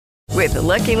With the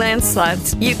Lucky Land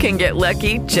Slots, you can get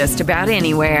lucky just about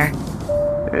anywhere.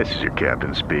 This is your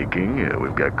captain speaking.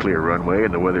 We've got clear runway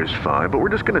and the weather's fine, but we're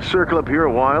just going to circle up here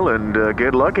a while and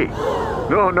get lucky.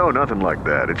 No, nothing like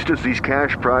that. It's just these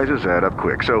cash prizes add up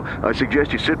quick. So I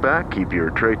suggest you sit back, keep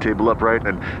your tray table upright,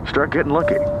 and start getting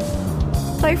lucky.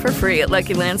 Play for free at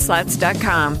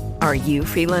LuckyLandSlots.com. Are you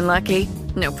feeling lucky?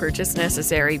 No purchase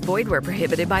necessary. Void where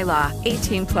prohibited by law.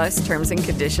 18 plus terms and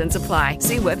conditions apply.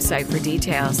 See website for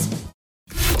details.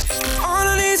 All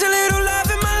I need's a little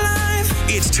love in my life.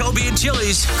 It's Toby and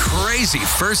Chili's Crazy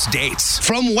First Dates.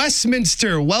 From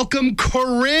Westminster, welcome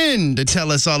Corinne to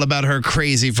tell us all about her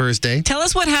crazy first date. Tell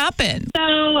us what happened.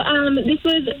 So this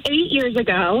was 8 years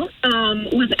ago.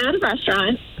 Was at a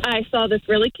restaurant. I saw this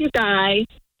really cute guy,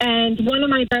 and one of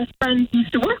my best friends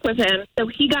used to work with him, so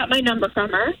he got my number from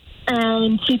her.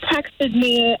 And she texted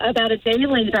me about a day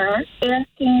later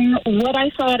asking what I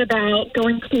thought about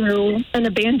going to an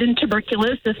abandoned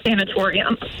tuberculosis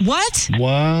sanatorium. What?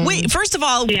 Wait, first of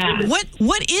all,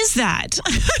 what is that?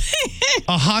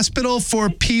 A hospital for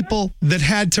people that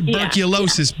had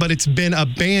tuberculosis, but it's been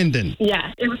abandoned.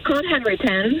 Yeah, it was called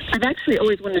Henryton. I've actually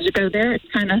always wanted to go there. It's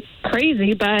kind of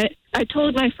crazy, but I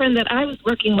told my friend that I was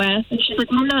working with, and she's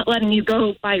like, well, I'm not letting you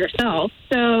go by yourself.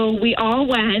 So we all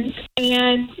went,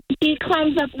 and he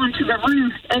climbs up onto the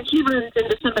roof, and he runs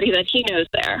into somebody that he knows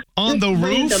there. On the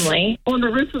roof? Randomly, on the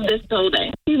roof of this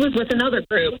building. He was with another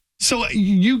group. So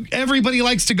everybody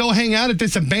likes to go hang out at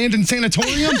this abandoned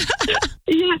sanatorium?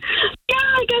 Yeah,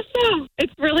 I guess so.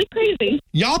 It's really crazy.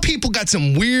 Y'all people got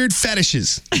some weird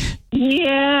fetishes.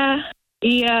 Yeah.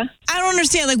 I don't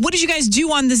understand. Like, what did you guys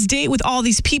do on this date with all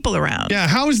these people around? Yeah,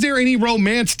 how is there any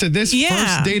romance to this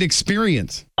first date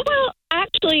experience? Well,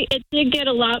 actually, it did get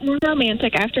a lot more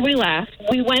romantic after we left.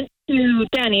 We went to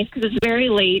Denny's because it's very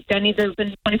late. Denny's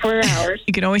open 24 hours.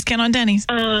 You can always count on Denny's.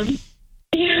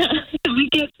 Yeah, so we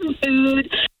get some food,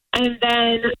 and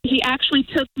then he actually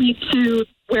took me to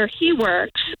where he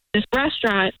works, this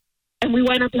restaurant, and we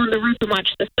went up on the roof and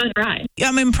watched the sunrise.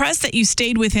 I'm impressed that you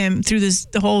stayed with him through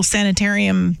the whole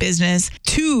sanitarium business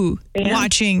to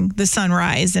watching the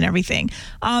sunrise and everything.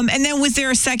 And then was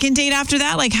there a second date after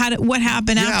that? Like, what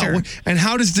happened after? And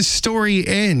how does the story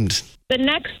end? The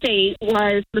next date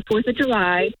was the 4th of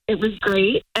July. It was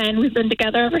great, and we've been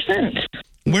together ever since.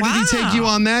 Where did he take you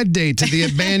on that date? To the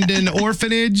abandoned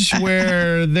orphanage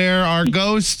where there are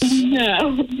ghosts?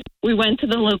 No. We went to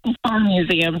the local farm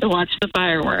museum to watch the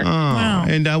fireworks. Oh, wow.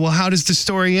 And how does the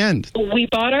story end? We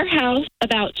bought our house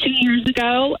about 2 years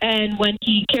ago, and when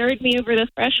he carried me over the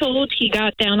threshold, he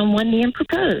got down on one knee and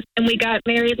proposed. And we got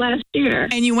married last year.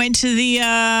 And you went to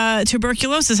the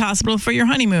tuberculosis hospital for your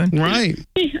honeymoon. Right.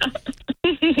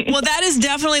 Well, that is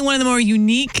definitely one of the more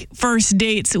unique first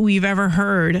dates we've ever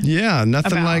heard. Yeah,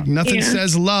 nothing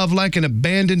says love like an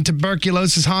abandoned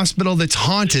tuberculosis hospital that's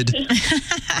haunted.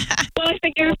 Well, I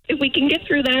figure if we can get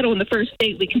through that on the first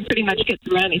date, we can pretty much get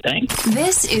through anything.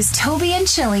 This is Toby and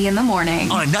Chili in the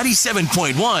morning On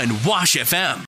 97.1 Wash FM.